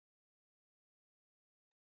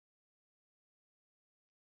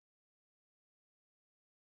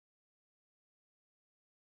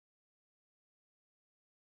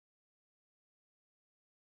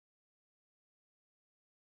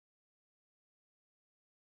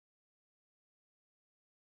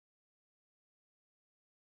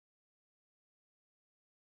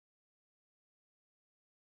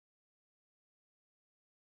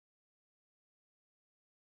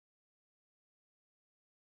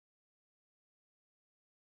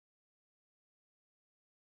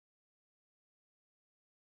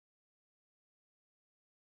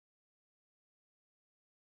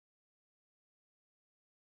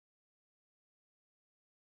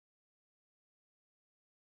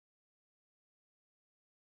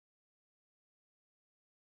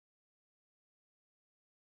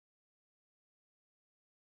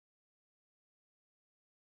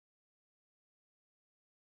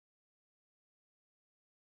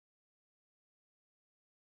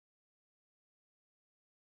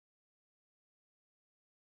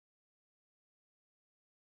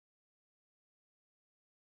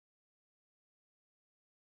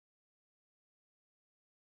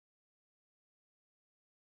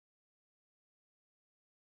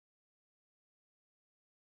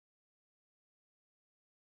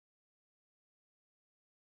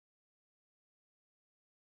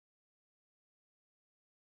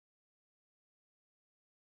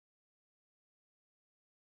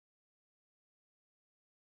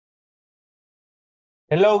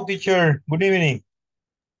Hello, teacher. Good evening.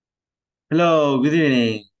 Hello, good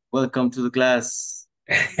evening. Welcome to the class.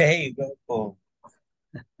 Hey, loco.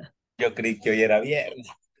 Yo creí que hoy era viernes.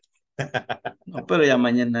 No, pero ya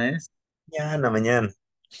mañana es. Mañana, mañana.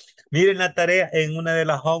 Miren la tarea, en una de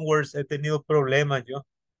las homeworks he tenido problemas yo.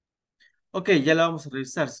 Ok, ya la vamos a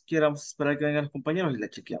revisar. Si quiere, vamos a esperar que vengan los compañeros y la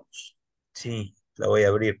chequeamos. Sí, la voy a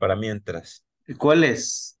abrir para mientras. ¿Y cuál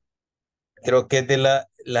es? Creo que es de la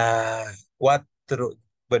 4.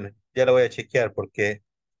 Bueno, ya la voy a chequear porque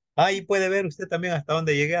ahí puede ver usted también hasta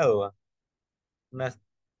dónde he llegado. ¿Va? Unas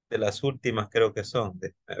de las últimas creo que son.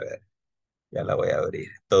 A ver, ya la voy a abrir.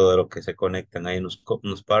 Todo lo que se conectan ahí,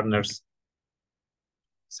 unos partners.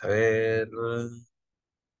 A ver.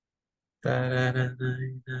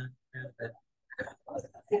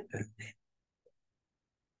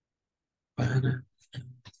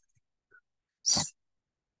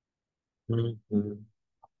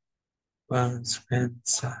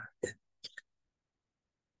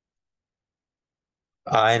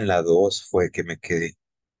 Ah, en la 2 fue que me quedé.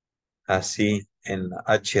 Así, en la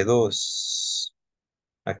H2.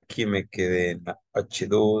 Aquí me quedé en la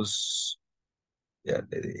H2. Ya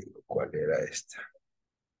le digo cuál era esta.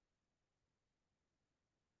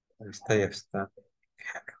 Esta ya está.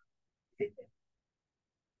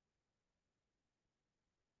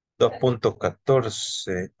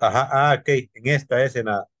 2.14. Ajá, ok. En esta es en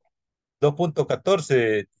la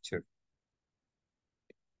 2.14, teacher.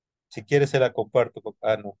 Si quieres se la comparto.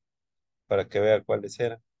 Ah, no, para que vea cuáles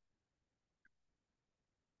eran.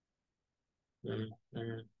 Mm,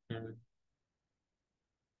 mm, mm.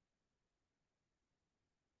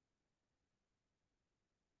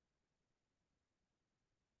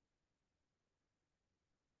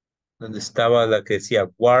 Donde estaba la que decía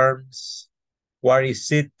worms, what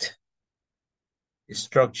is it?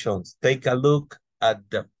 Instructions. Take a look at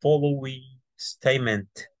the following statement.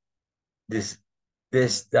 This,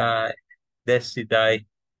 this die, decide,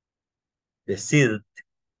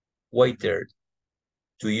 waiter,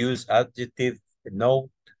 to use adjective, a note.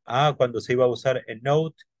 Ah, cuando se iba a usar a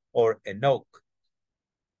note or a knock,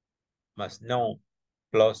 más no,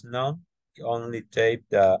 plus no, only take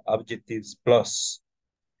the adjectives plus,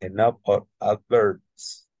 enough or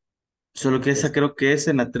adverbs. Solo que esa Es, creo que es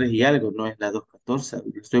en la 3 y algo, no es la 2.14.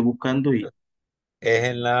 Lo estoy buscando y es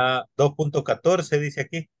en la 2.14, dice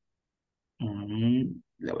aquí.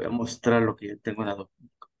 le voy a mostrar lo que yo tengo en la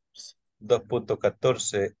 2.14.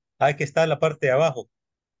 2.14. Ah, aquí está la parte de abajo.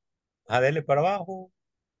 Ah, dele para abajo.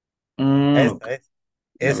 Ok, Esta es.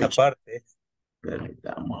 la voy a Esa checar. parte.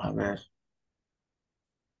 Vamos a ver.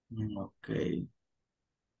 Ok,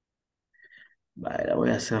 vale, la voy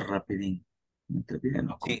a hacer rapidín. Mientras vienen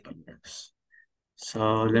los Sí. compañeros.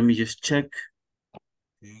 So, let me just check.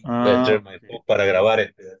 Sí. Voy a traer mi Ok. phone para grabar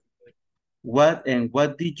este. What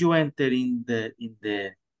did you enter in the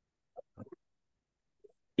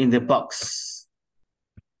box?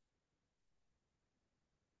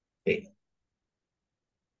 Sí.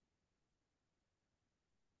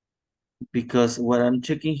 Because what I'm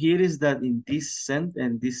checking here is that in this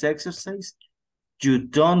exercise, you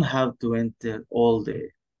don't have to enter all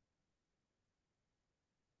the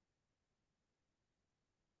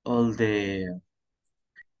all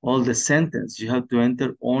the sentence. You have to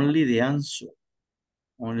enter only the answer,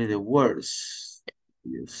 only the words.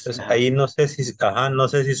 Yes, I Entonces, have. ahí no sé si, ajá, no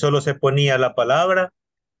sé si solo se ponía la palabra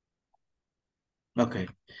Okay,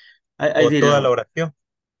 I o did it toda la already. oración.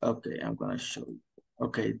 Okay, I'm gonna show you.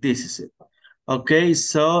 Okay, this is it. Okay,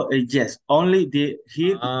 so yes, only the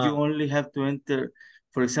here you Ah, only have to enter,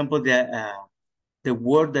 for example, the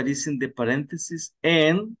word that is in the parentheses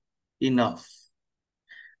and enough.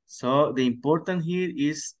 So the important here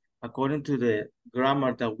is, according to the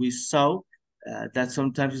grammar that we saw, that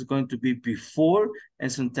sometimes it's going to be before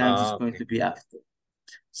and sometimes it's going ok. to be after.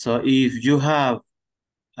 So if you have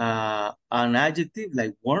an adjective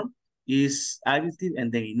like warm, is adjective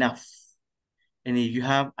and then enough. And if you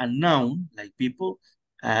have a noun like people,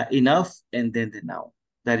 enough and then the noun.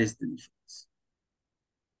 That is the difference.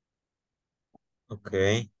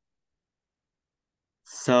 Ok.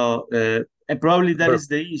 So, and probably that Number, is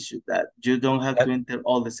the issue that you don't have la, to enter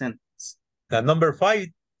all the sentence. la number 5,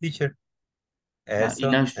 teacher. Eso,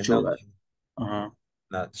 Enough enough, sugar. Uh-huh.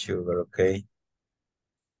 not sugar, ok.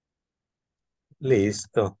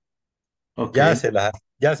 Listo. Ya Okay. se la,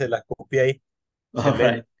 ya se la copié ahí. All right.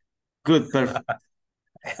 Excelente. Good. Perfect.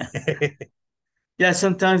 Yeah,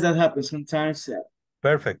 sometimes that happens. Sometimes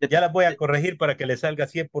Perfect. the, Ya las voy a the- corregir para que le salga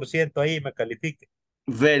 100% ahí y me califique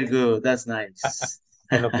very good. That's nice.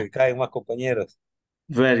 en lo que caen más compañeros.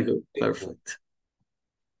 Very good. Very good. Perfect.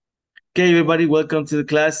 Okay, everybody, welcome to the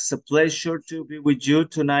class. It's a pleasure to be with you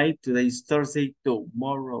tonight. Today is Thursday,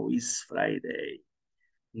 tomorrow is Friday.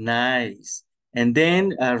 Nice. And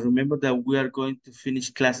then remember that we are going to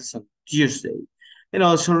finish classes on Tuesday. And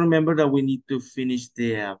also remember that we need to finish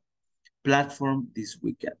the platform this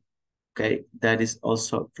weekend. Okay, that is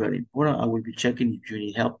also very important. I will be checking if you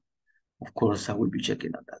need help. Of course, I will be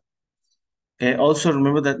checking on that. Okay, also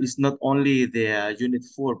remember that it's not only the unit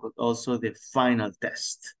 4, but also the final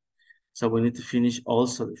test. So we need to finish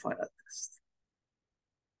also the final test.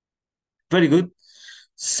 Very good.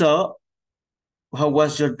 So how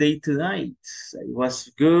was your day tonight? It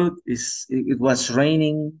was good. It was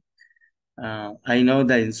raining. I know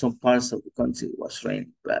that in some parts of the country it was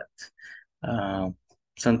raining, but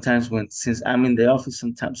sometimes since I'm in the office,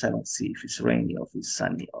 sometimes I don't see if it's rainy or if it's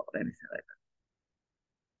sunny or anything like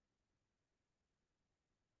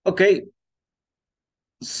that. Okay,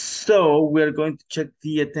 so we're going to check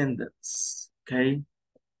the attendance, okay?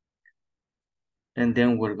 And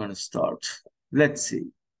then we're going to start. Let's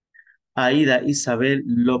see. Aida Isabel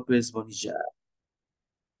López Bonilla.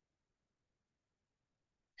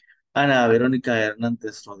 Ana Verónica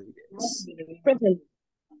Hernández Rodríguez. Present.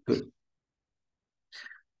 Good.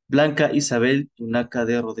 Blanca Isabel Tunaca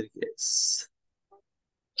de Rodríguez.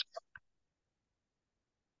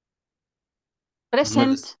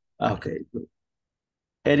 Present. Okay, good.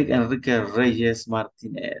 Eric Enrique Reyes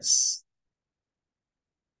Martínez.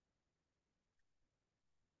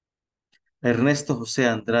 Ernesto José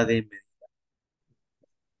Andrade Medina.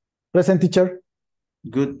 Present, teacher.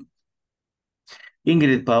 Good.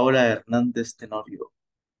 Ingrid Paola Hernández Tenorio.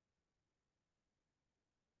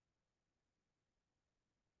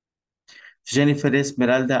 Jennifer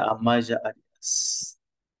Esmeralda Amaya Arias.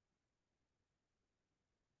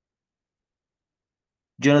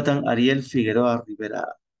 Jonathan Ariel Figueroa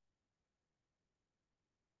Rivera.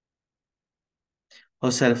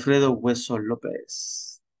 José Alfredo Hueso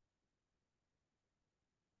López.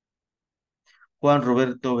 Juan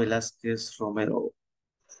Roberto Velázquez Romero.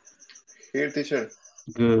 Here, teacher.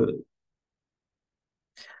 Good.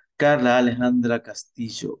 Carla Alejandra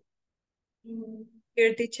Castillo.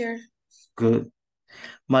 Here, teacher. Good.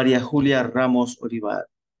 María Julia Ramos Olivar.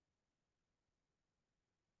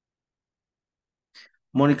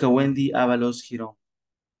 Mónica Wendy Ábalos Girón.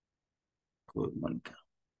 Good, Mónica.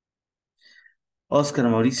 Oscar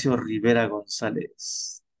Mauricio Rivera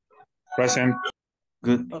González. Present.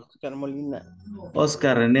 Good. Oscar Molina.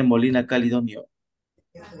 Oscar René Molina Calidonio.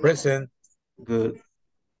 Present. Good.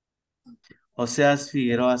 Oseas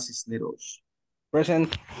Figueroa Cisneros.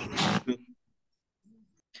 Present. Good.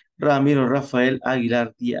 Ramiro Rafael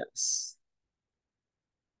Aguilar Díaz.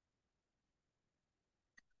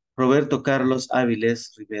 Roberto Carlos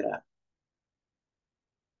Áviles Rivera.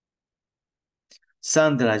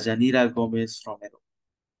 Sandra Yanira Gómez Romero.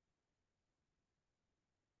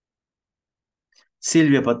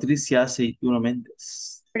 Silvia Patricia Aceituno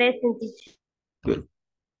Méndez. Present, teacher. Good.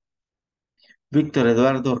 Víctor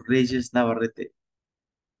Eduardo Reyes Navarrete.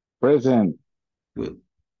 Present. Good.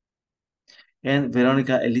 And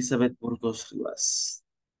Verónica Elizabeth Burgos Rivas.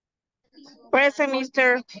 Present,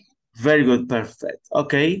 mister. Very good, perfect.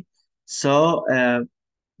 Okay, so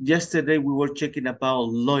yesterday we were checking about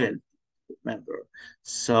loyalty, remember?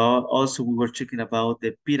 So also we were checking about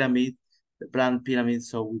the pyramid, the brand pyramid,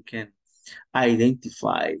 so we can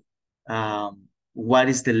identify what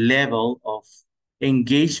is the level of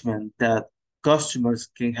engagement that customers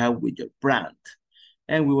can have with your brand.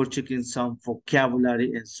 And we were checking some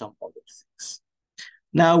vocabulary and some other things.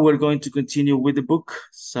 Now we're going to continue with the book.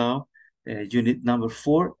 So unit number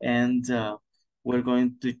 4, and we're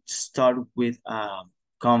going to start with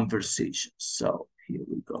conversation. So here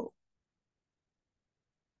we go.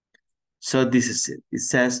 So this is it. It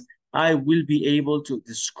says, I will be able to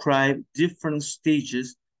describe different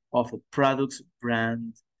stages of a product's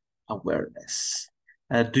brand awareness.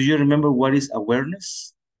 Do you remember what is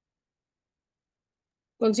awareness?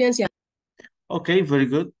 Conciencia. Okay, very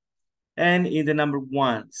good. And in the number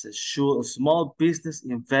 1, it says, should a small business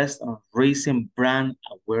invest on raising brand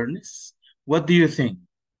awareness? What do you think?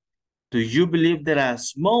 Do you believe that a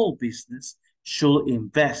small business should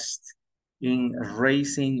invest in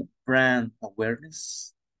raising brand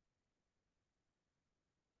awareness?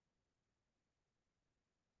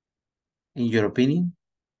 In your opinion?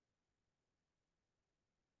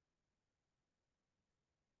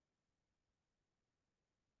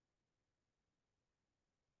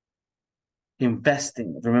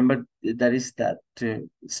 Investing, remember that is that to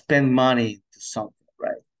spend money to something,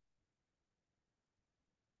 right?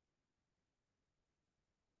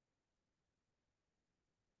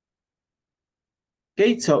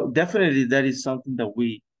 Okay, so definitely that is something that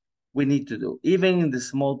we need to do, even in the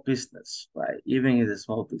small business, right? Even in the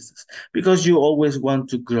small business, because you always want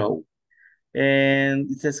to grow. And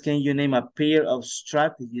it says, can you name a pair of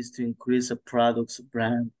strategies to increase a product's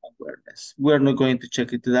brand awareness? We're not going to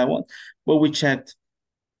check into that one, but we checked,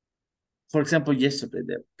 for example, yesterday,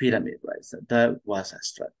 the pyramid, right? So that was a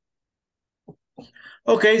strategy.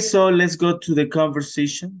 Okay, so let's go to the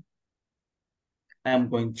conversation. I'm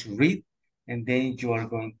going to read, and then you are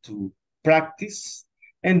going to practice,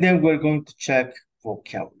 and then we're going to check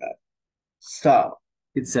vocabulary. So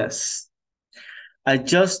it says, I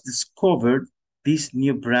just discovered this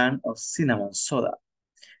new brand of cinnamon soda.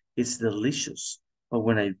 It's delicious, but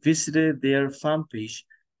when I visited their fan page,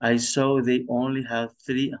 I saw they only have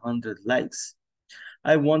 300 likes.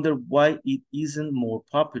 I wonder why it isn't more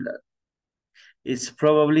popular. It's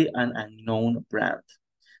probably an unknown brand.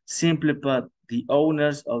 Simply put, the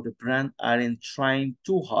owners of the brand aren't trying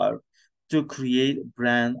too hard to create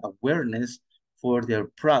brand awareness for their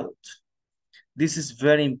product. This is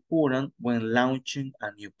very important when launching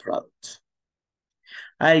a new product.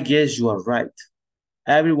 I guess you are right.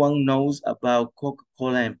 Everyone knows about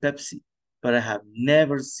Coca-Cola and Pepsi, but I have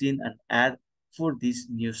never seen an ad for this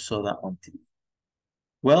new soda on TV.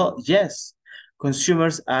 Well, yes,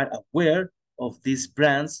 consumers are aware of these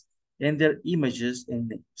brands and their images and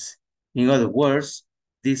names. In other words,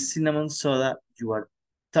 this cinnamon soda you are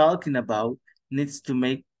talking about needs to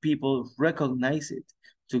make people recognize it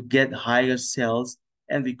to get higher sales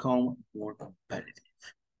and become more competitive.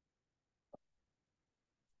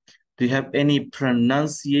 Do you have any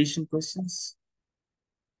pronunciation questions?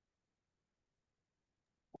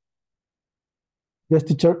 Yes,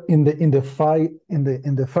 teacher. In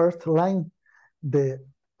the first line, the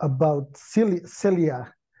about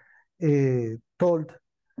Celia told,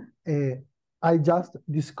 I just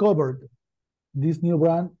discovered this new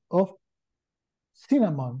brand of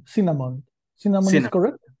cinnamon. Cinnamon is Cinnamon.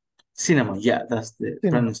 correct? Cinnamon, yeah, that's the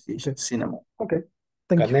Cinnamon. pronunciation. Okay. Cinnamon. Okay.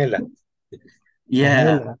 Thank Canela. you. Yeah,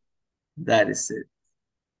 Canela. that is it.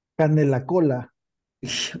 Canela cola.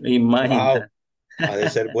 Imagine Wow, that. ha de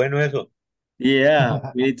ser bueno eso.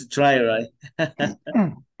 Yeah, we need to try, right?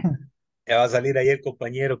 Ya va a salir ahí el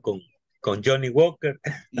compañero con Johnny Walker.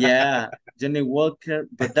 Yeah, Johnny Walker,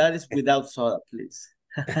 but that is without soda, please.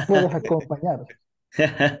 Puedes acompañar.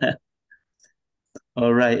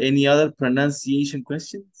 All right, any other pronunciation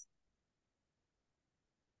questions?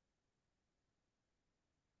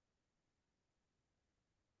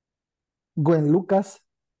 When Lucas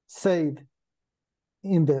said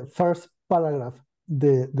in the first paragraph,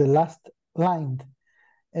 the last line,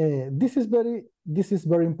 this is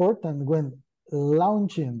very important when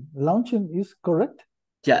launching is correct.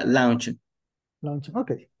 Yeah, launching.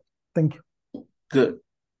 Okay, thank you. Good.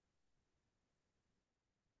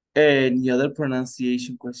 Any other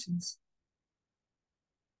pronunciation questions?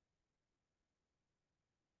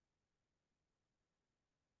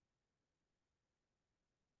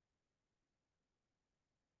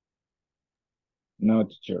 No,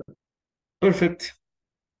 teacher. Perfect.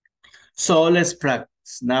 So let's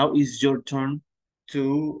practice. Now is your turn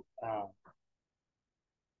to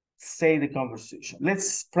say the conversation.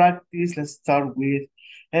 Let's practice. Let's start with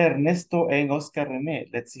Ernesto and Oscar Rene.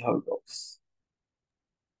 Let's see how it goes.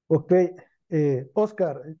 Okay,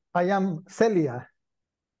 Oscar, I am Celia.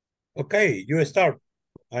 Okay, you start.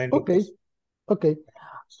 I'm Okay, Lucas. okay.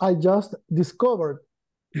 I just discovered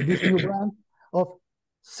this new brand of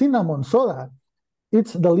cinnamon soda.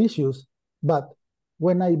 It's delicious, but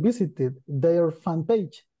when I visited their fan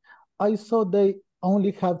page, I saw they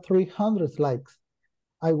only have 300 likes.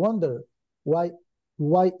 I wonder why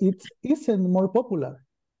it isn't more popular.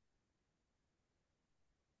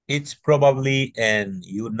 It's probably an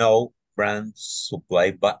brand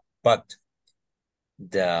supply, but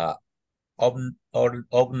the owners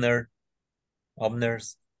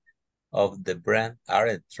of the brand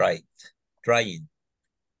aren't trying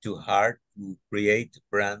too hard to create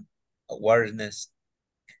brand awareness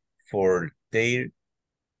for their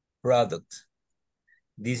product.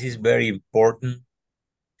 This is very important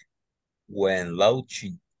when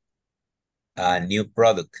launching a new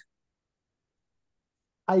product.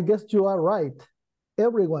 I guess you are right.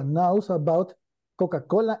 Everyone knows about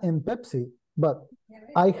Coca-Cola and Pepsi, but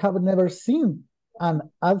I have never seen an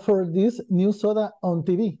ad for this new soda on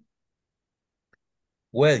TV.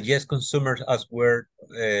 Well, yes, consumers are aware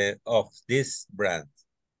of this brand,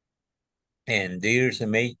 and there's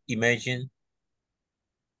imagine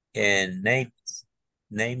and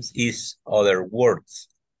names is other words.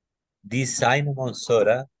 This cinnamon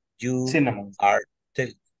soda, you Cinnamon. are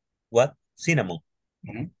what? Cinnamon.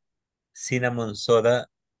 Mhm. cinnamon soda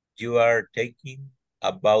you are taking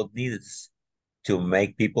about needs to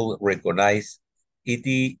make people recognize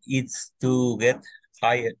it's to get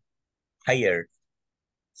higher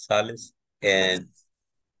sales and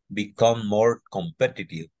become more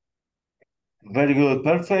competitive. Very good.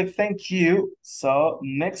 Perfect. Thank you. So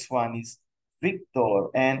next one is Victor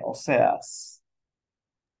and Oseas.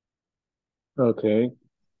 Okay.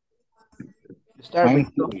 Start, I'm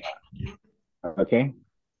Victor. okay.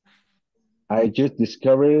 I just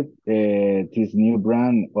discovered this new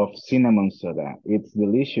brand of cinnamon soda. It's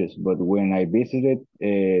delicious, but when I visited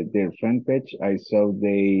their fan page, I saw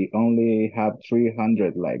they only have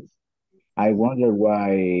 300 likes. I wonder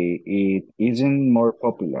why it isn't more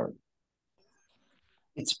popular.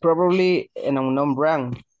 It's probably an unknown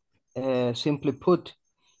brand. Simply put,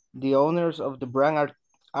 the owners of the brand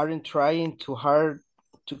aren't trying too hard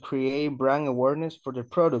to create brand awareness for the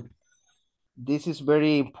product. This is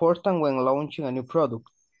very important when launching a new product.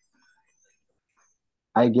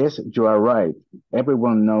 I guess you are right.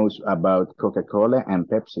 Everyone knows about Coca-Cola and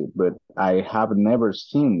Pepsi, but I have never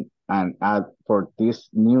seen an ad for this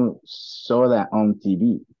new soda on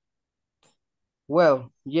TV.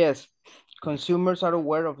 Well, yes, consumers are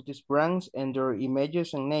aware of these brands and their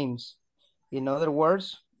images and names. In other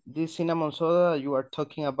words, this cinnamon soda you are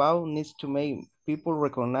talking about needs to make people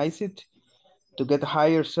recognize it to get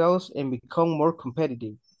higher sales and become more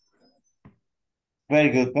competitive. Very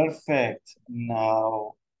good. Perfect.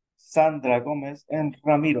 Now, Sandra Gomez and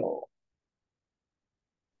Ramiro.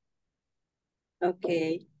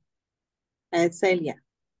 Okay. Celia.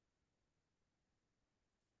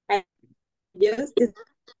 I just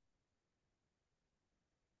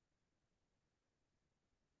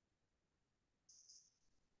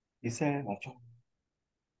Dice Nacho.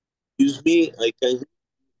 Excuse me, I can.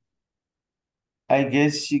 I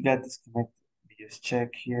guess she got disconnected. Let me just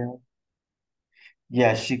check here.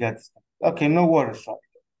 Yeah, she got disconnected. Okay, no worries.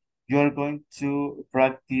 You're going to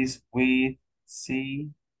practice with C.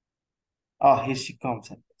 Oh, here she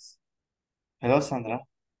comes, I guess. Hello, Sandra.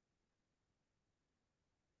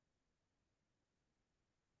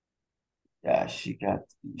 Yeah, she got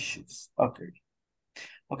issues. Okay.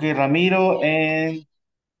 Okay, Ramiro and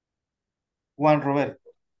Juan Roberto.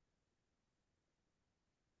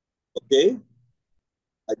 Okay,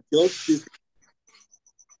 I just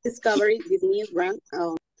discovered this new brand.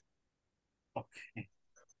 Okay.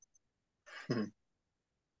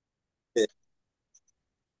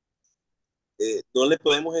 no le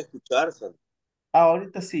podemos escuchar, Sandra. Ah,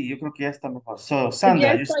 ahorita sí, yo creo que ya está mejor. So, Ya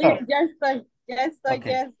Sandra, you estoy, start. ya estoy, ya estoy,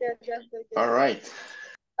 Okay. ya estoy. All right.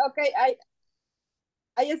 Okay,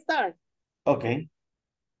 I start. Okay.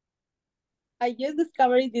 I just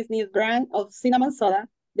discovered this new brand of cinnamon soda,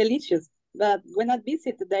 delicious. But when I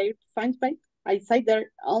visited their fan page, I saw they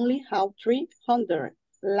only have 300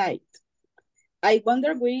 likes. I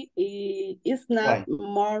wonder why it is not Why?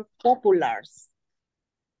 more popular.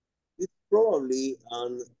 It's probably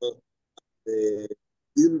an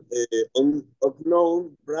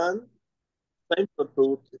unknown brand. Time to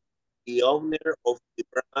put the owner of the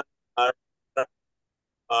brand are,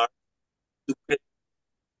 are to create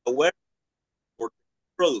awareness for the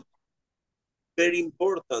product. Very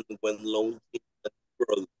important when launching a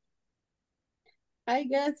product. I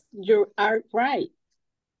guess you are right.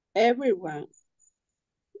 Everyone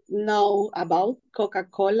know about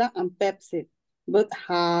Coca-Cola and Pepsi, but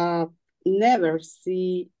have never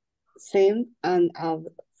seen an ad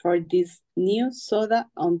for this new soda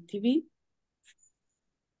on TV.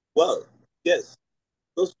 Well, yes,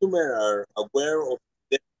 customers are aware of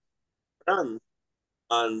their brand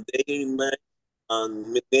and their image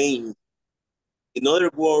and name. In other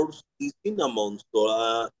words, the cinnamon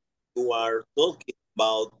soda you are talking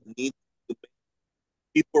about needs to make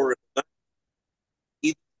people recognize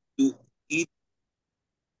it to it,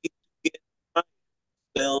 it to get higher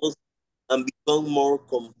sales and become more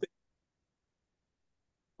competitive.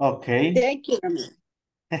 Okay. Thank you, Rami.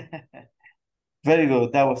 Very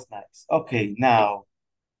good. That was nice. Okay, now,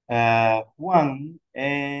 Juan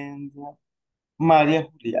and Maria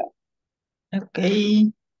Julia.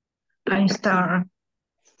 Okay, I start.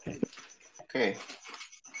 Okay.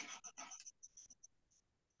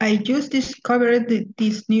 I just discovered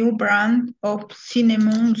this new brand of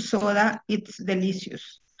cinnamon soda. It's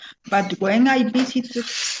delicious. But when I visited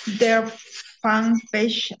their fan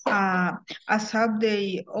page, as of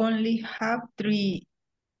they only have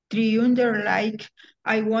 300 like,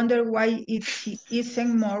 I wonder why it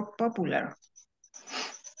isn't more popular.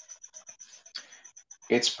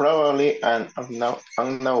 It's probably an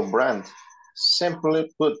unknown brand.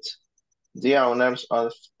 Simply put, The owners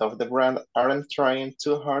of the brand aren't trying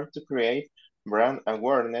too hard to create brand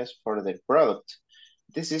awareness for their product.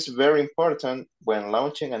 This is very important when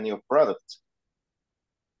launching a new product.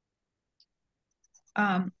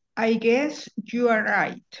 I guess you are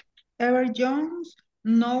right. Everyone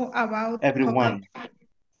know about Everyone.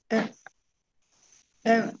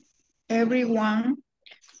 Everyone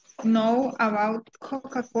know about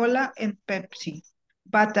Coca-Cola and Pepsi,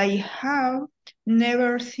 but I have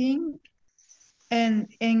never seen an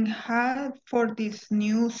ad for this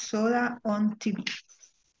new soda on TV.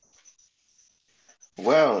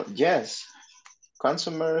 Well, yes,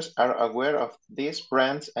 consumers are aware of these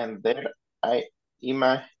brands and their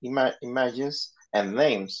images and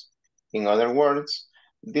names. In other words,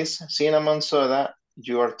 this cinnamon soda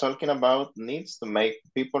you are talking about needs to make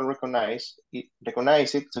people recognize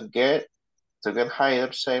it to get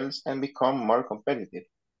higher sales and become more competitive.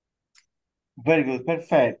 Very good,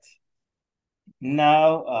 perfect.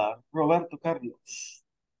 Now, Roberto Carlos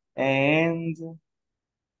and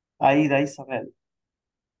Aida Isabel.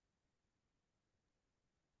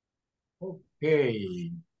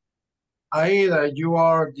 Okay. Aida, you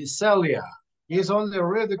are Giselia. He's only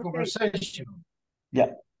read the conversation.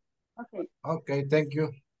 Yeah. Okay. Okay, thank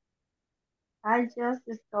you. I just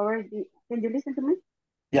discovered can you listen to me?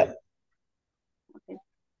 Yeah. Okay.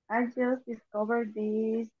 I just discovered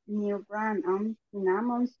this new brand of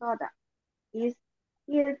cinnamon soda. It's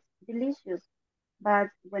delicious, but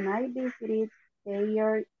when I visited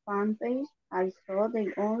their fan page, I saw they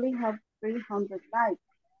only have 300 likes.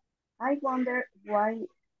 I wonder why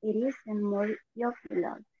it isn't more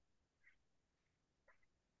popular.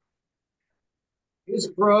 It's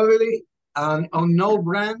probably an unknown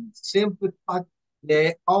brand, simply put,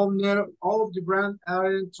 the owner of the brand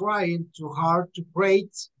aren't trying too hard to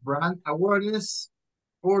create brand awareness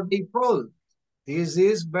for the product. This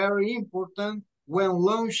is very important when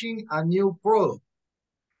launching a new product.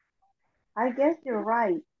 I guess you're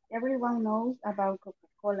right. Everyone knows about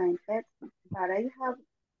Coca-Cola and Pepsi, but I have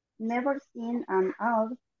never seen an ad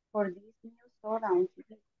for this new soda on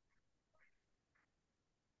TV.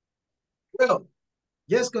 Well,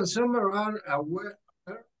 yes, consumers are aware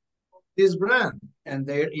of this brand and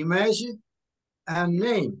their image and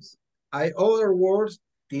names. In other words,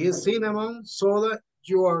 this cinnamon soda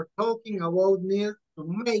you are talking about needs to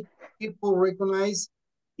make people recognize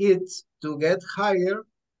it to get higher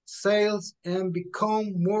sales and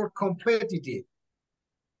become more competitive.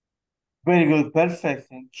 Very good, perfect,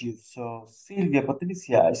 thank you. So, Silvia,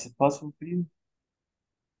 Patricia, is it possible for you?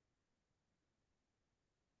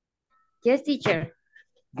 Yes, teacher.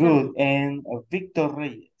 Good, and Victor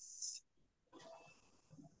Reyes.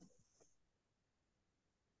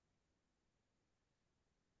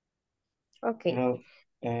 Okay.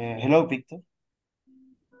 Hello, Victor.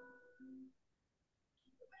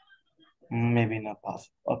 Maybe not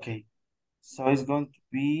possible. Okay. So it's going to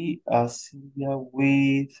be Silvia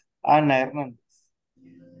with Ana Hernandez.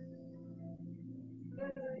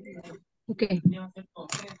 Okay.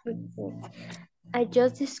 I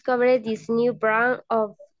just discovered this new brand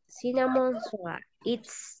of cinnamon soda.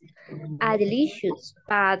 It's delicious,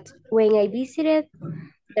 but when I visited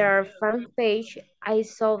their fan page, I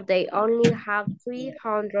saw they only have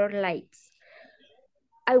 300 likes.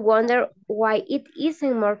 I wonder why it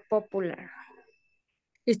isn't more popular.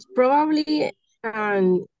 It's probably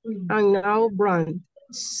an unknown brand.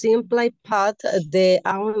 Simply put, the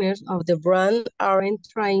owners of the brand aren't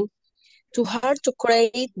trying too hard to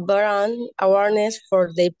create brand awareness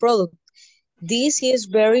for their product. This is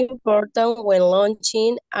very important when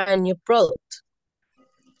launching a new product.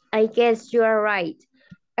 I guess you are right.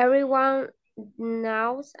 Everyone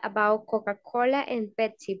knows about Coca-Cola and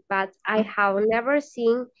Pepsi, but I have never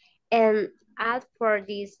seen an ad for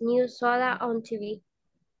this new soda on TV.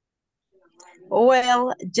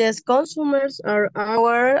 Well, yes, consumers are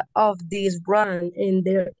aware of this brand and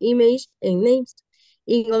their image and names.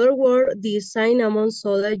 In other words, the cinnamon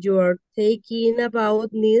soda you are talking about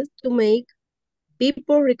needs to make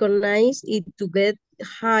people recognize it to get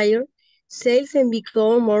higher sales and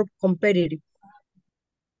become more competitive.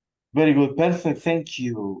 Very good, perfect, thank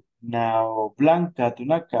you. Now, Blanca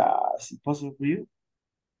Tunaka, is it possible for you?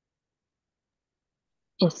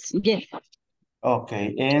 Yes.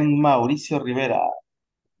 Okay, and Mauricio Rivera.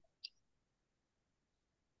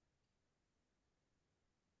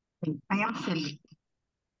 I am Celia.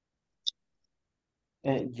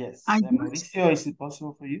 Yes, Mauricio, is it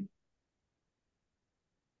possible for you?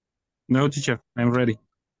 No, teacher, I'm ready.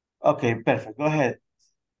 Okay, perfect, go ahead.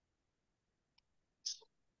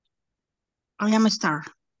 I am Star.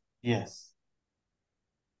 Yes.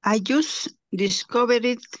 I just discovered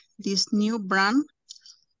this new brand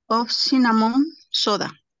of cinnamon soda.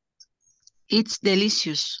 It's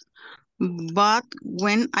delicious. But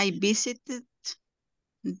when I visited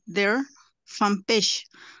their fan page,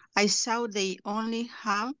 I saw they only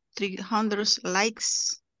have 300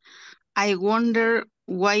 likes. I wonder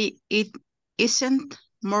why it isn't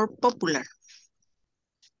more popular.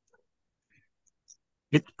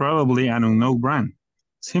 It's probably an unknown brand.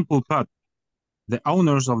 Simple put, the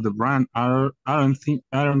owners of the brand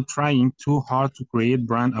aren't trying too hard to create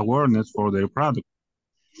brand awareness for their product.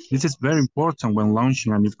 This is very important when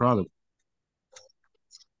launching a new product.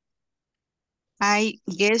 I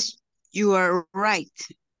guess you are right.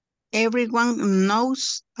 Everyone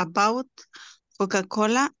knows about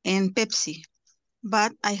Coca-Cola and Pepsi,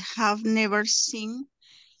 but I have never seen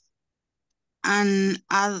an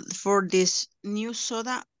ad for this new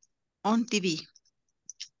soda on TV.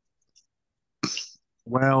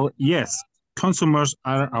 Well, yes, consumers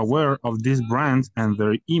are aware of these brands and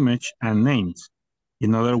their image and names.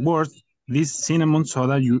 In other words, this cinnamon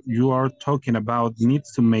soda you are talking about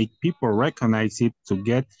needs to make people recognize it to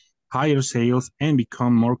get higher sales and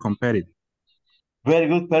become more competitive. Very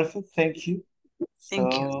good, perfect, thank you.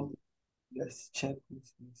 Thank you. So, let's check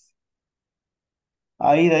this.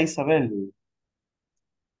 Aida Isabel.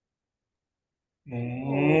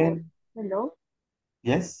 And, Hello?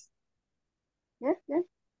 yes. Yes, yes.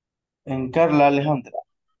 And Carla Alejandra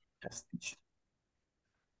Castillo.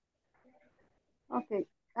 Okay.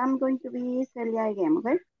 I'm going to be Celia again,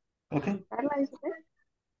 okay? Okay. Carla is okay?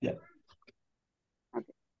 Yeah.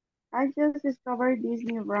 Okay. I just discovered this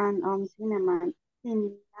new brand of cinnamon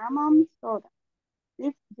soda.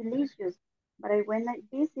 It's delicious, but when I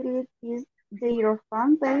visited their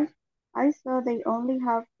fan page, I saw they only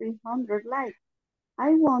have 300 likes.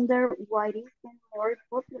 I wonder why it isn't more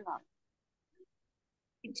popular.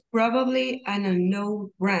 It's probably an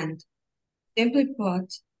unknown brand. Simply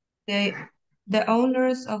put, the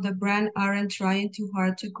owners of the brand aren't trying too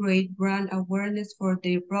hard to create brand awareness for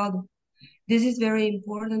their product. This is very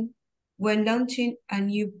important when launching a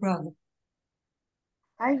new product.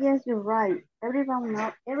 I guess you're right.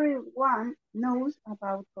 Everyone knows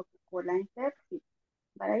about Coca-Cola and Pepsi,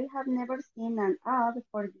 but I have never seen an ad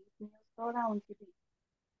for this new soda on TV.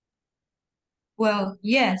 Well,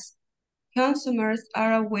 yes, consumers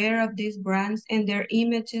are aware of these brands and their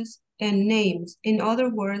images and names. In other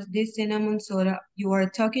words, this cinnamon soda you are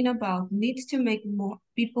talking about needs to make more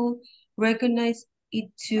people recognize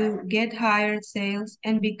it to get higher sales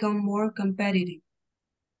and become more competitive.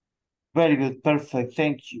 Very good, perfect,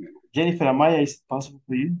 thank you. Jennifer Amaya, is it possible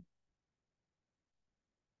for you?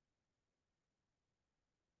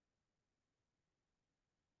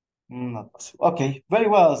 Not possible. Okay, very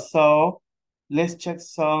well. So let's check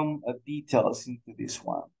some details into this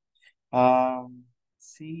one.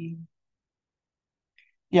 See.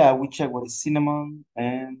 Yeah, we check what is cinnamon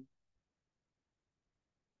and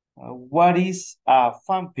what is a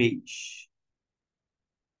fan page.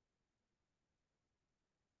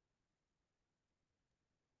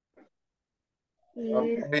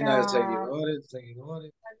 Página de seguidores.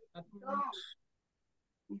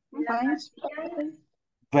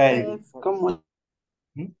 Very good. Es como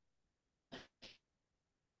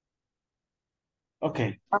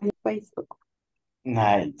Okay. en Facebook.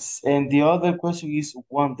 Nice. And the other question is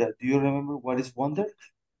wonder. Do you remember what is wonder?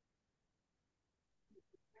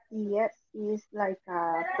 Yes, it's like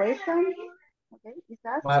a question. Okay, is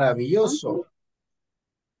that Maravilloso. something?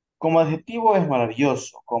 Como adjetivo es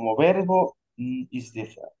maravilloso. Como verbo is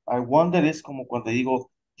different. I wonder es como cuando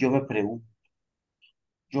digo yo me pregunto.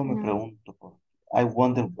 Yo me pregunto por qué. I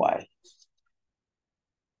wonder why.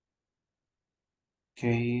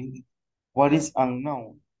 Okay. What is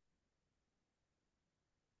unknown?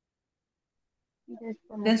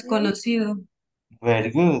 Desconocido.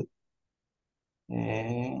 Very good.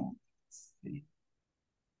 Let's see.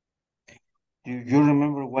 Do you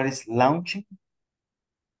remember what is launching?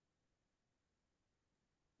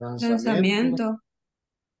 Lanzamiento.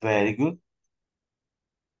 Very good.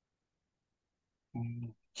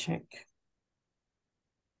 Check.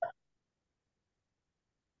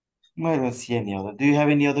 I don't see any other. Do you have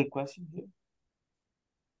any other questions here?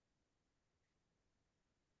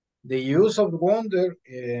 The use of wonder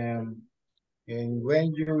and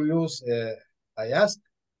when you use I ask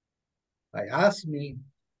me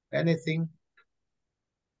anything.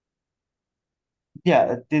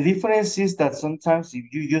 Yeah, the difference is that sometimes if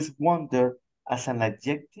you use wonder as an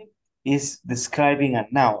adjective, it's describing a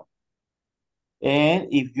noun. And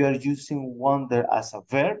if you are using wonder as a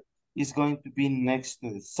verb, it's going to be next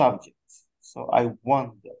to the subject. So I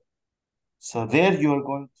wonder. So there you are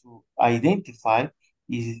going to identify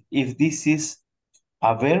if this is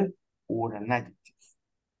a verb or an adjective.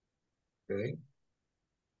 Okay.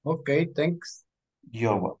 Okay, thanks.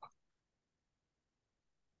 You're welcome.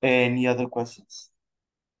 Any other questions?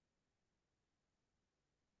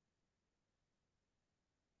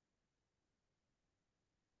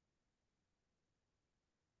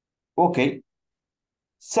 Okay.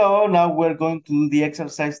 So now we're going to do the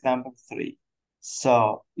exercise number 3.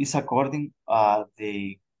 So it's according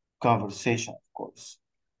the conversation, of course.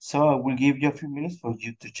 So I will give you a few minutes for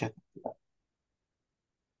you to check it out.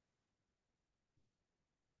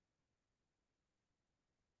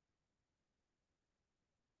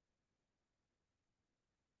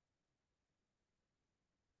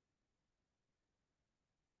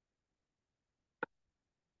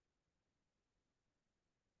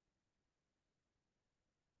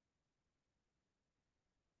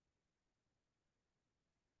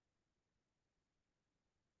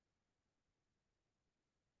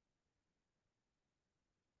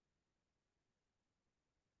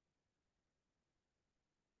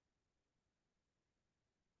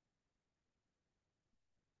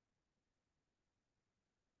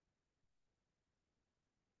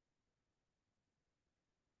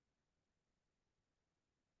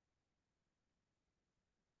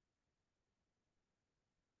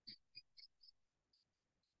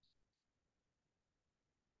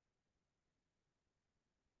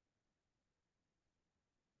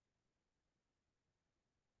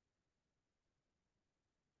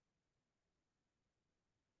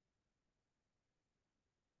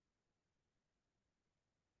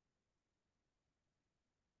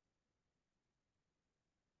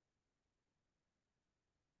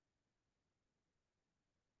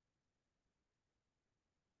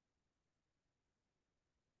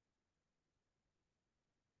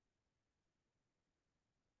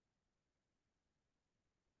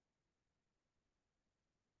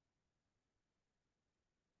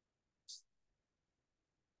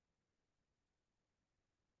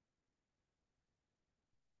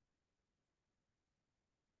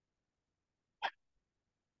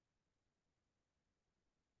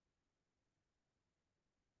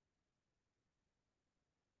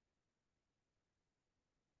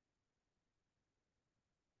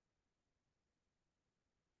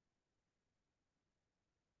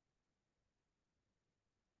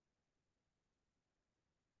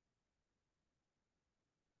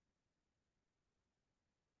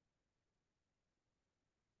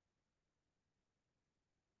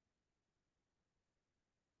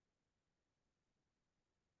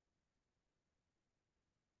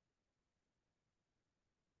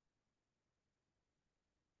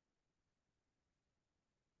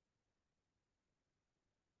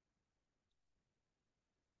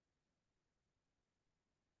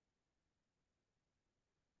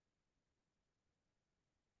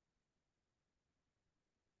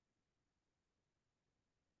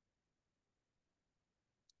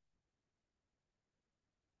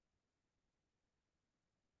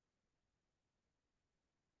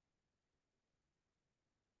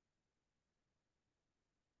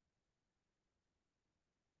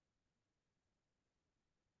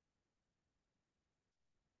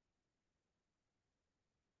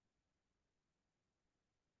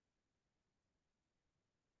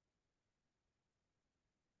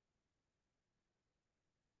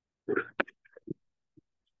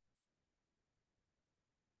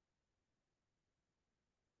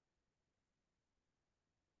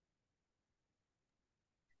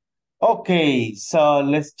 Okay, so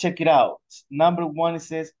let's check it out. Number 1, it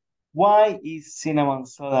says, why is cinnamon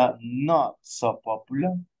soda not so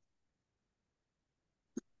popular?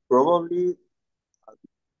 Probably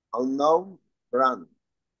unknown brand.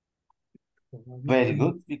 Very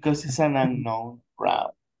good, because it's an unknown brand,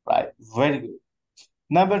 right? Very good.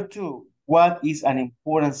 Number 2, what is an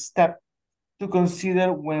important step to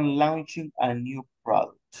consider when launching a new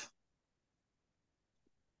product?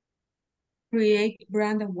 Create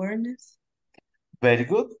brand awareness. Very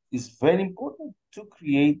good. It's very important to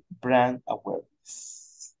create brand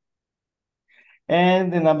awareness.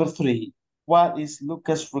 And the number 3, what is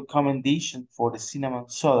Lucas' recommendation for the cinnamon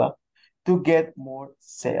soda to get more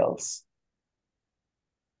sales?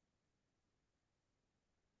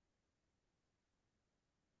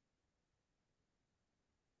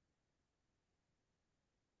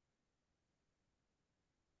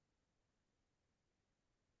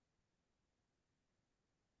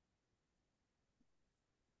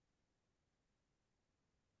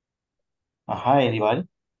 Anybody?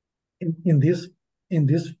 In this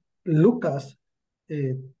Lucas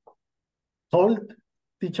told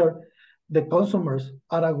teacher, the consumers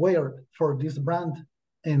are aware for this brand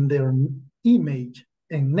and their image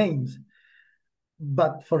and names.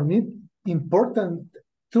 But for me, important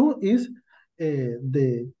too is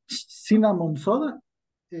the cinnamon soda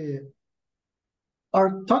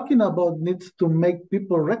are talking about needs to make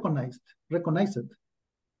people recognize it.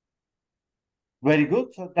 Very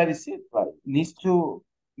good. So that is it, right? Needs to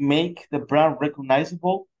make the brand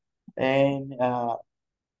recognizable and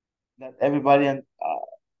that everybody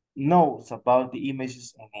knows about the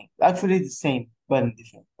images and names. Actually, the same, but in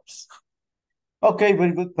different words. Okay,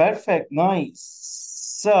 very good. Perfect. Nice.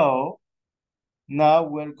 So now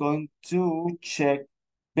we're going to check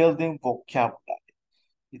building vocabulary.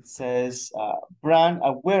 It says brand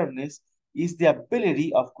awareness is the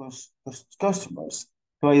ability of customers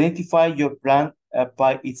to identify your brand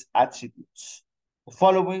by its attributes. The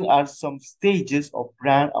following are some stages of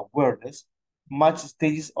brand awareness, much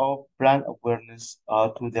stages of brand awareness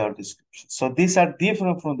to their description. So these are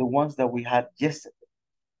different from the ones that we had yesterday,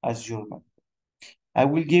 as you remember. I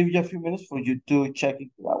will give you a few minutes for you to check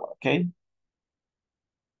into that one, okay?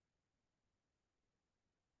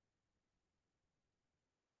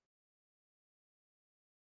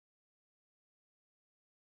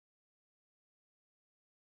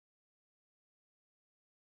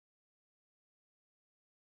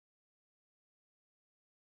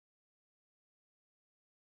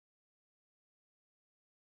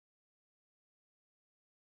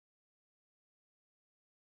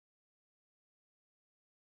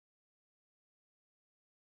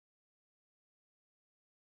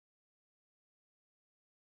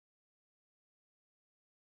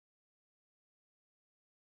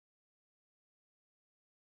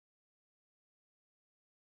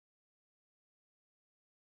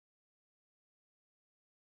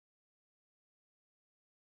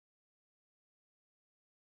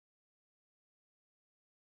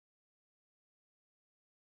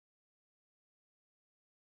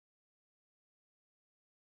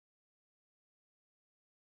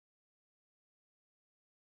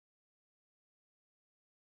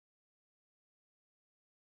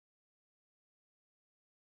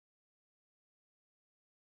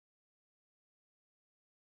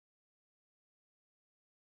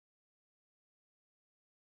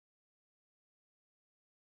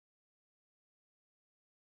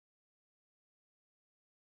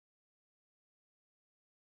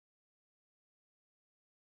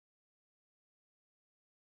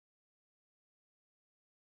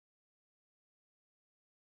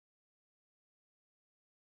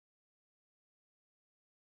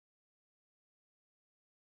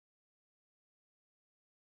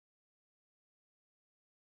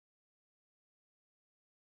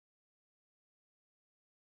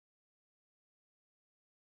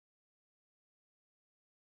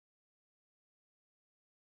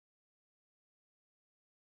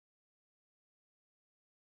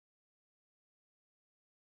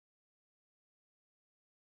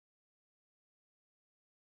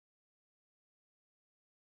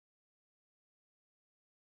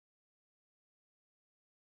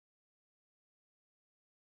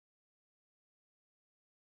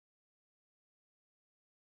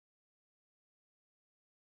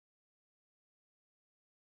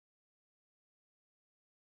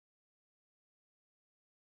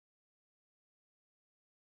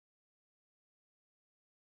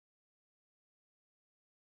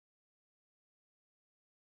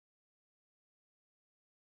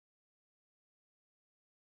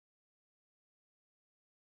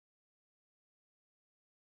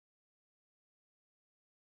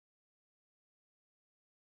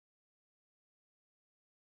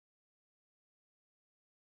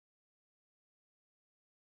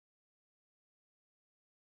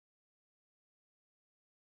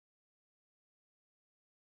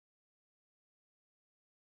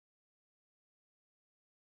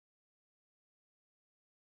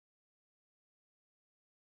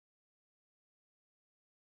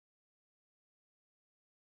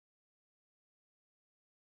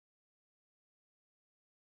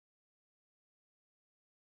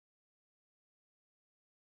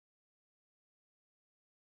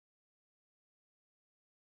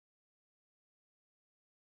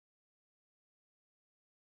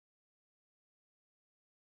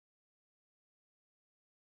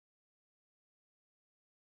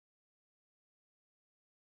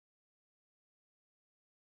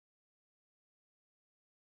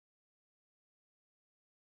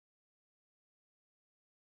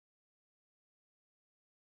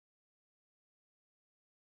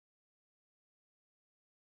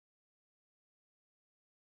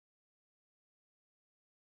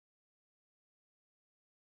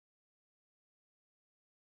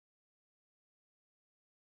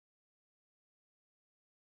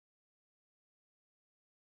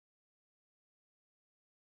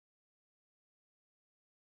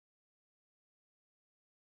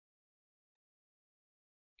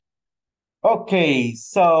 Okay,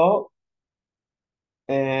 so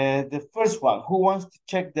the first one, who wants to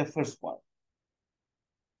check the first one?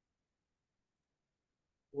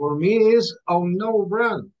 For me, is unknown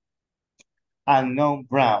brand. Unknown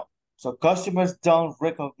brand. So customers don't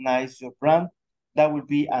recognize your brand. That would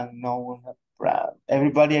be unknown brand.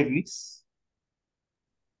 Everybody agrees?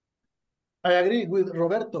 I agree with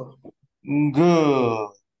Roberto. Good.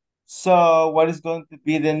 So what is going to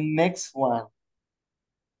be the next one?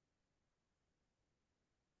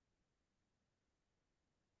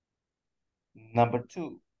 Number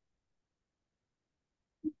 2.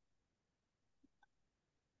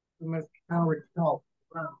 Customers can recall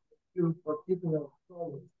brand to particular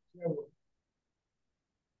products.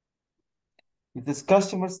 If the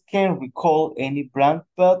customers can recall any brand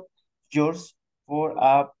but yours for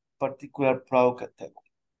a particular product category.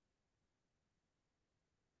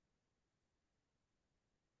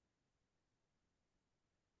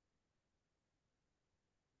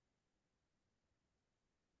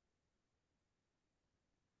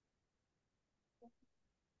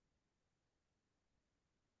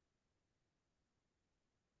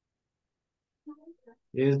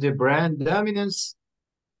 Is the brand dominance?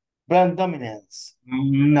 Brand dominance.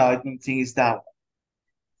 No, I don't think it's that one.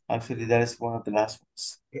 Actually, that is one of the last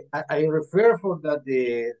ones. I refer for that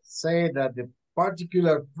they say that the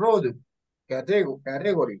particular product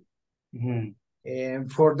category.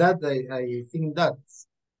 And for that, I think that.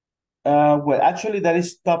 Well, actually, that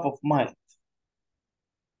is top of mind.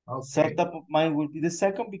 Okay. So top of mind will be the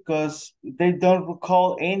second because they don't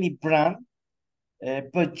recall any brand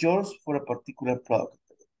but yours for a particular product.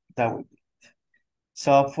 That would be it.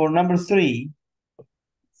 So for number 3, it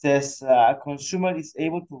says a consumer is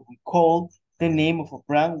able to recall the name of a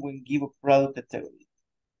brand when given a product category.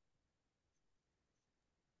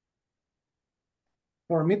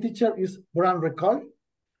 For me, teacher, is brand recall.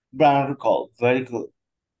 Brand recall, very good.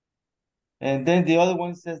 And then the other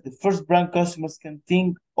one says the first brand customers can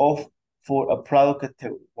think of for a product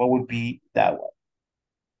category. What would be that one?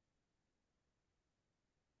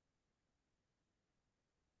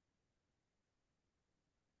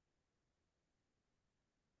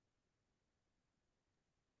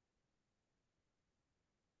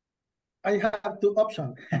 I have 2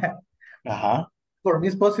 options. Uh-huh. For me,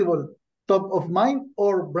 it's possible top of mind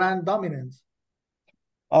or brand dominance.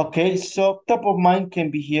 Okay, so top of mind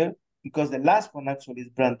can be here because the last one actually is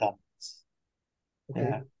brand dominance. Okay,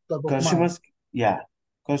 Yeah. top of Consumers, mind. yeah.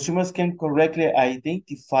 Consumers can correctly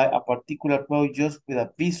identify a particular product just with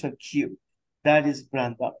a visual cue. That is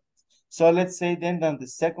brand dominance. So let's say then the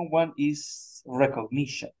second one is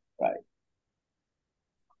recognition, right?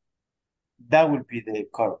 That would be the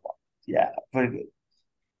correct one. Yeah, very good.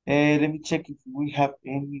 Let me check if we have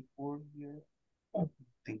any word here. I don't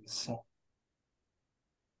think so.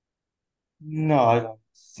 No, I don't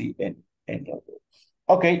see any of those.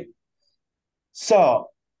 Okay. So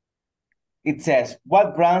it says,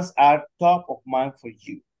 what brands are top of mind for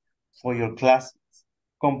you, for your classmates?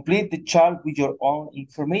 Complete the chart with your own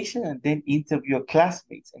information and then interview your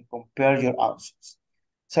classmates and compare your answers.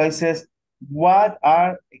 So it says, what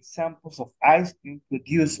are examples of ice cream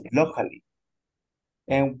produced locally?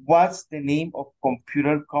 And what's the name of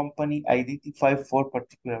computer company identified for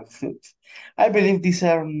particular fruit? I believe these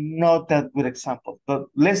are not that good examples, but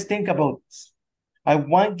let's think about this. I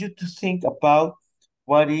want you to think about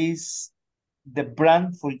what is the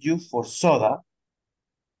brand for you for soda,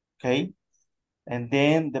 okay? And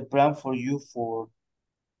then the brand for you for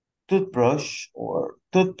toothbrush or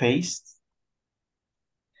toothpaste.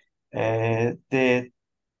 The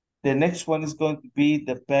next one is going to be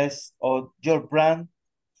the best or your brand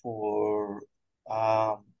for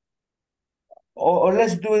or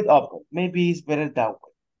let's do it up. Maybe it's better that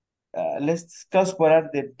way. Let's discuss what are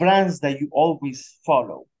the brands that you always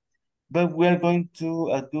follow. But we're going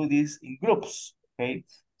to do this in groups, okay?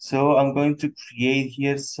 So I'm going to create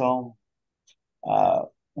here some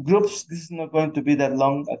groups. This is not going to be that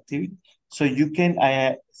long activity. So you can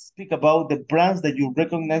speak about the brands that you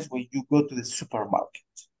recognize when you go to the supermarket.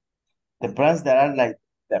 The brands that are like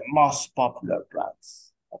the most popular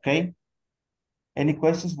brands, okay? Any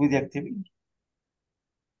questions with the activity?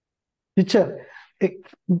 Teacher,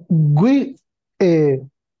 we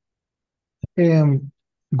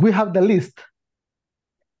we have the list.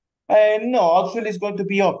 No, actually it's going to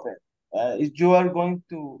be open. You are going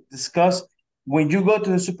to discuss when you go to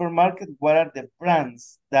the supermarket, what are the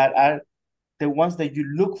brands that are the ones that you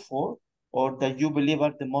look for or that you believe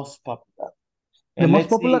are the most popular? The And most let's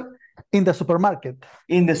see, popular in the supermarket.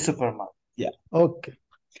 in the supermarket, yeah. Okay.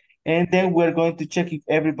 And then we're going to check if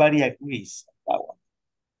everybody agrees on that one.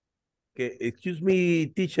 Okay, excuse me,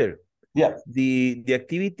 teacher. Yeah, the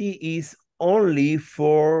activity is only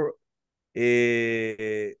for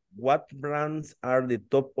what brands are the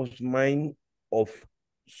top of mind of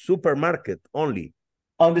supermarket only.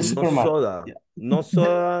 On the No supermarket. soda, Yeah. no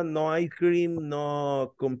soda, no ice cream,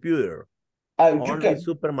 no computer. You Only can,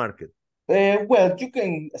 supermarket. well, you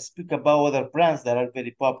can speak about other brands that are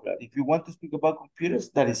very popular. If you want to speak about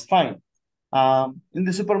computers, that is fine. In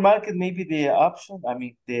the supermarket, maybe the option, I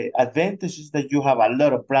mean, the advantage is that you have a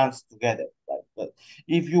lot of brands together, right? But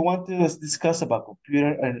if you want to discuss about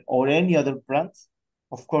computer or any other brands,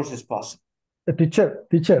 of course, it's possible. Teacher,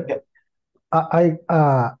 Yeah.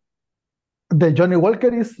 the Johnny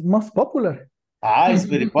Walker is most popular. It's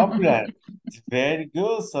very popular. It's very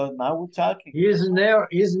good. So now we're talking. Is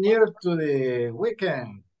near to the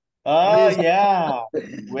weekend. Oh, yeah.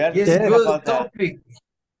 We are It's thinking good about that. topic.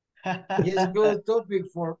 It's good topic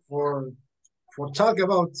for talk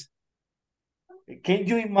about. Can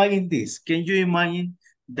you imagine this? Can you imagine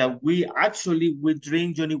that we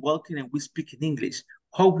drink Johnny Walker and we speak in English?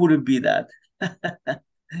 How would it be that?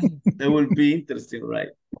 That would be interesting, right?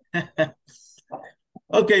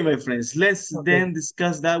 Okay, my friends, let's then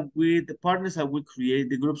discuss that with the partners. I will create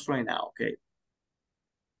the groups right now, okay?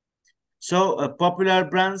 So, popular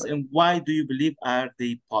brands, and why do you believe are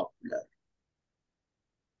they popular?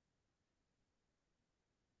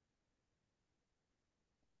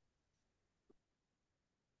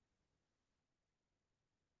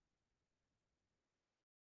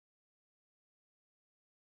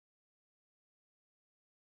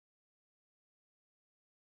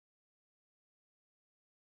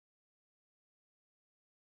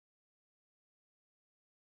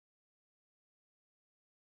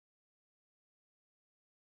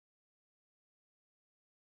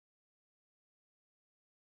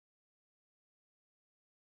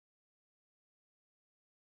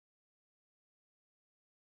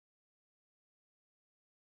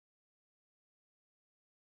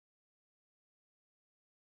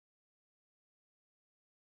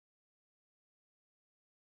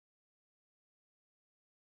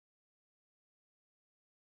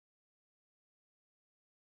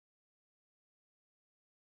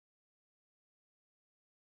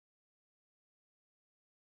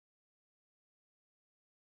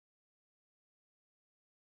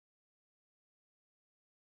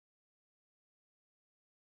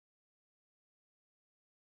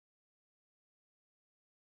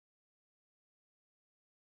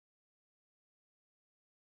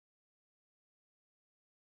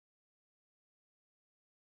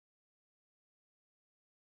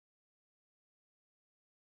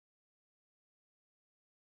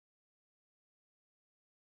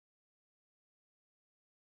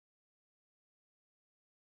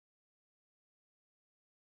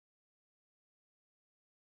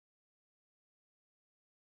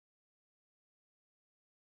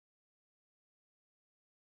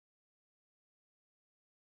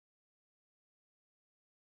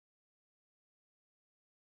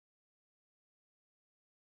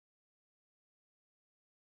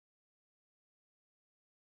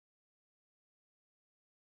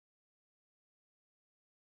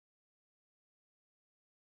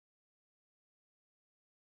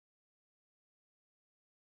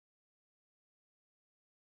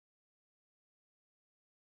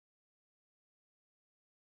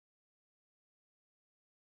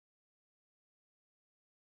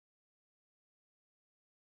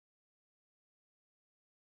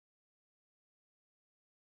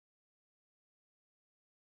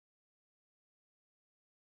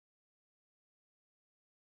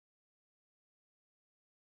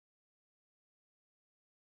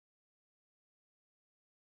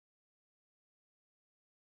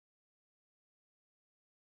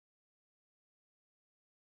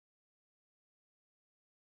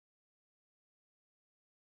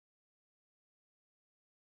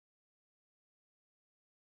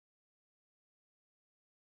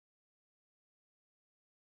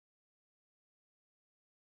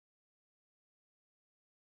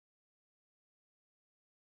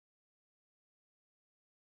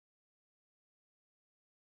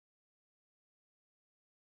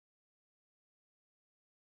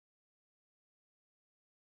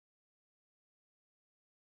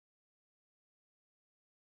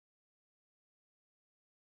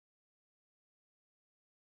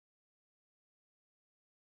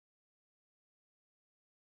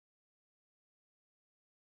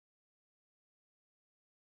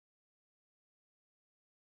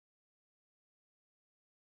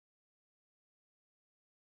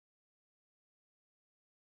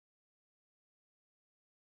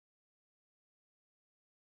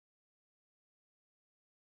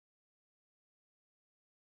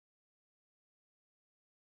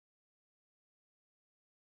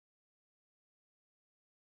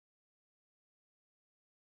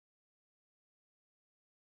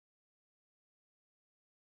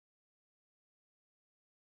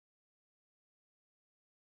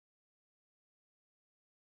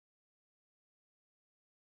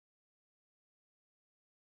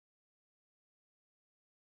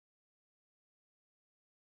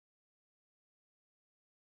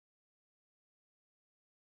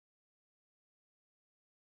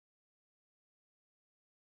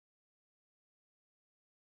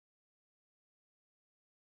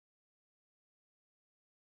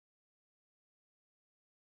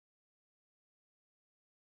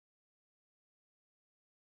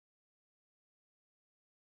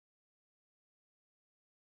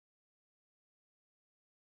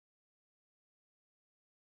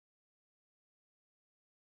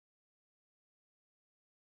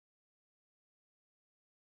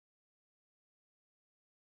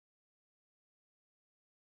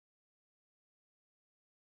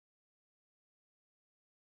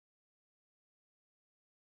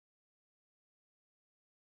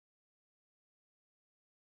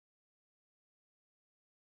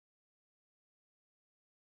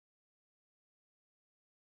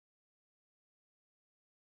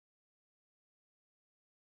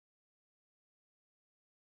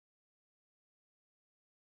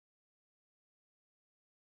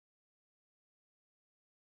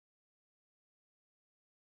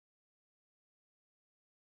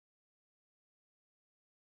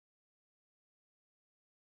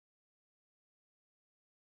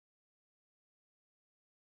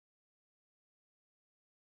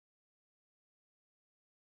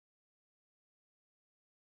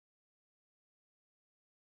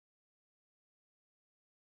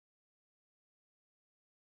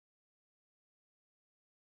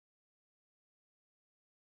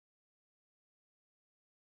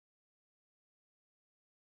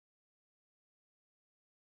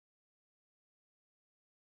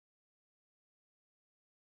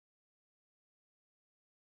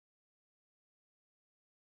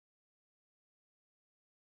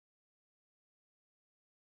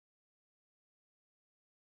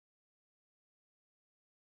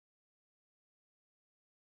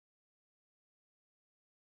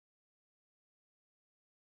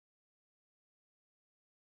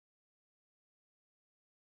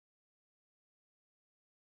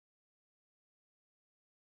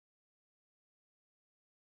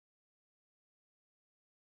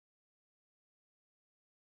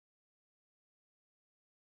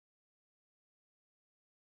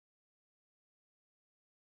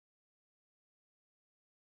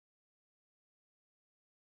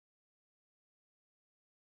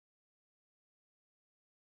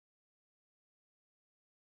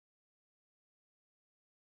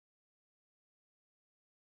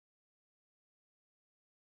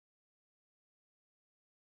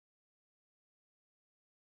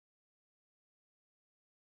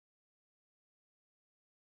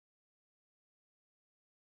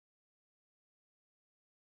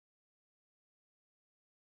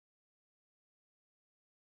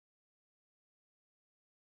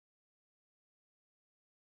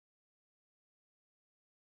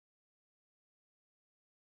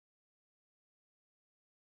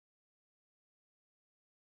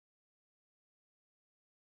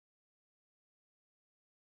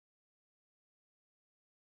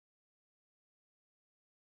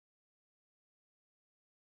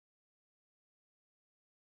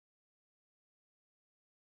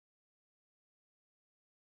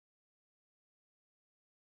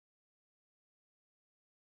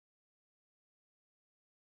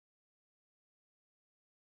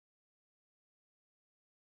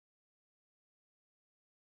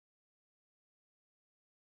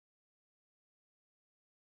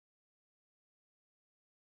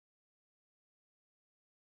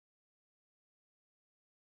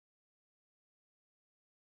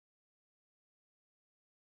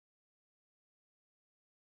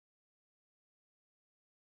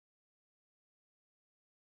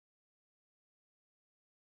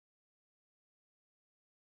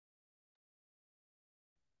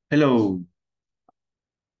 Hello.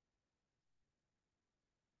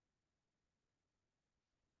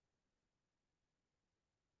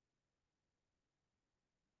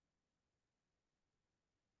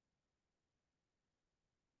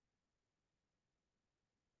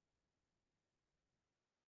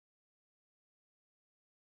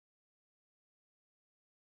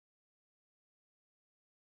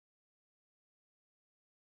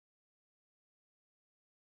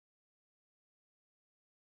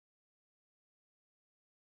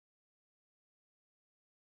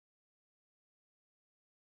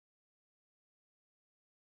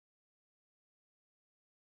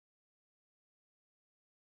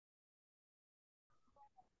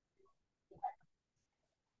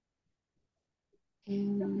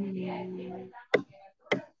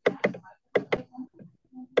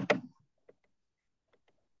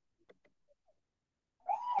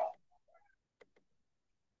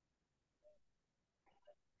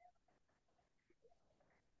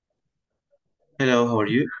 Hello, how are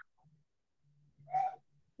you?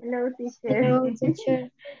 Hello, teacher. Hello, teacher.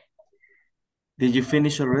 Did you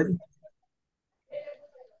finish already?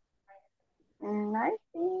 I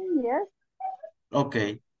think yes.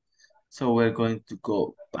 Okay, so we're going to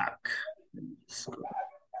go back.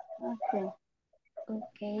 Okay.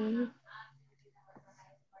 Okay.